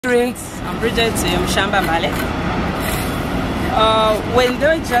Bridget. I'm Bridget Shamba Male. When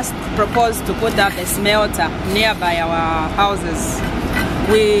they just proposed to put up a smelter nearby our houses,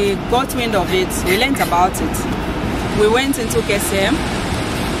 we got wind of it, we learned about it. We went into KCM,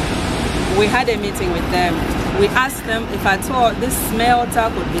 we had a meeting with them. We asked them if at all this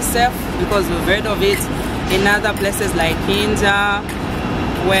smelter could be safe, because we've heard of it in other places like India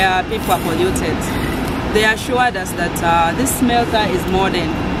where people are polluted. They assured us that this smelter is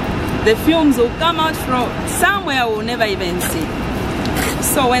modern. The fumes will come out from somewhere we'll never even see.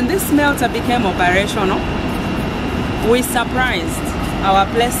 So when this smelter became operational, we surprised. Our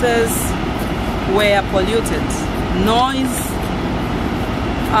places were polluted. Noise,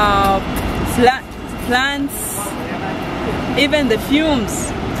 plants, even the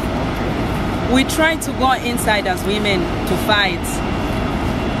fumes. We tried to go inside as women to fight.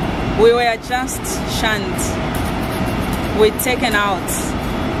 We were just shunned. We're taken out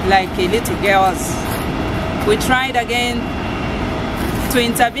like little girls. We tried again to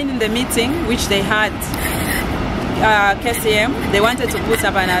intervene in the meeting which they had. KCM, they wanted to put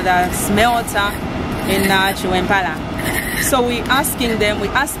up another smelter in Chiwempala. So we asked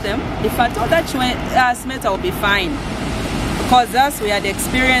them if I thought that smelter would be fine. Because us, we had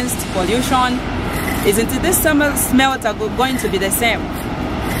experienced pollution. Isn't this smelter going to be the same?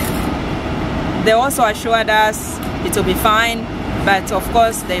 They also assured us it will be fine, but of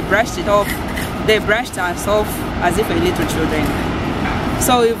course they brushed it off. They brushed us off as if we're little children.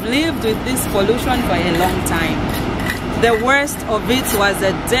 So we've lived with this pollution for a long time. The worst of it was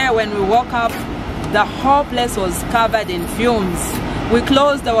the day when we woke up, the whole place was covered in fumes. We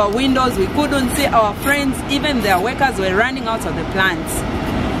closed our windows, we couldn't see our friends, even their workers were running out of the plants.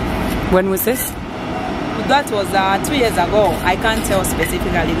 When was this? That was 2 years ago. I can't tell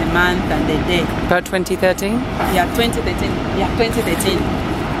specifically the month and the day. About 2013? Yeah, 2013. Yeah,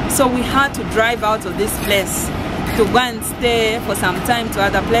 2013. So we had to drive out of this place to go and stay for some time to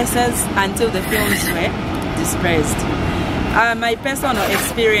other places until the fumes were dispersed. My personal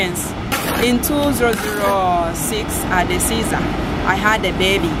experience, in 2006 at the Caesar, I had a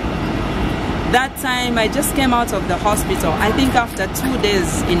baby. That time I just came out of the hospital, I think after 2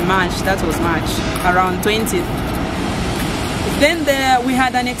 days in March, that was March, around 20th. Then we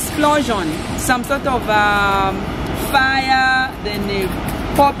had an explosion, some sort of fire, then a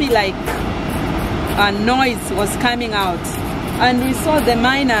poppy-like noise was coming out. And we saw the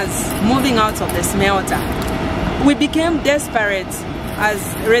miners moving out of the smelter. We became desperate as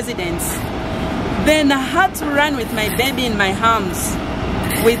residents. Then I had to run with my baby in my arms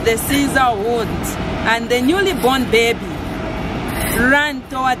with the Caesar wound, and the newly born baby ran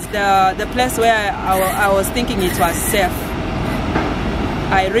towards the place where I was thinking it was safe.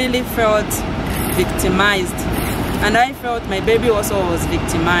 I really felt victimized, and I felt my baby also was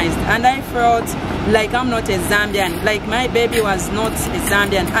victimized, and I felt like I'm not a Zambian, like my baby was not a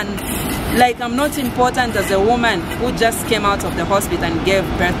Zambian, and like I'm not important as a woman who just came out of the hospital and gave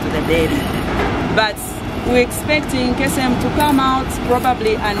birth to the baby. But we're expecting KCM to come out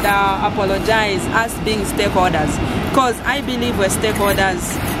probably and apologize as being stakeholders, because I believe we're stakeholders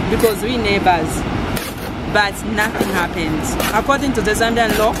because we're neighbors, but nothing happens. According to the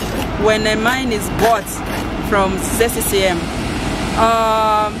Zambian law, when a mine is bought from KCM,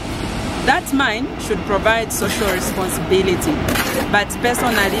 that mine should provide social responsibility. But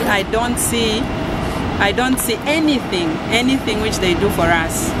personally, I don't see anything which they do for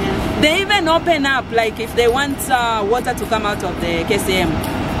us. Yeah. They even open up, like if they want water to come out of the KCM,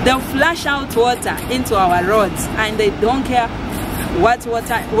 they'll flush out water into our roads, and they don't care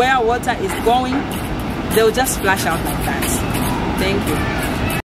where water is going. They'll just flush out like that. Thank you.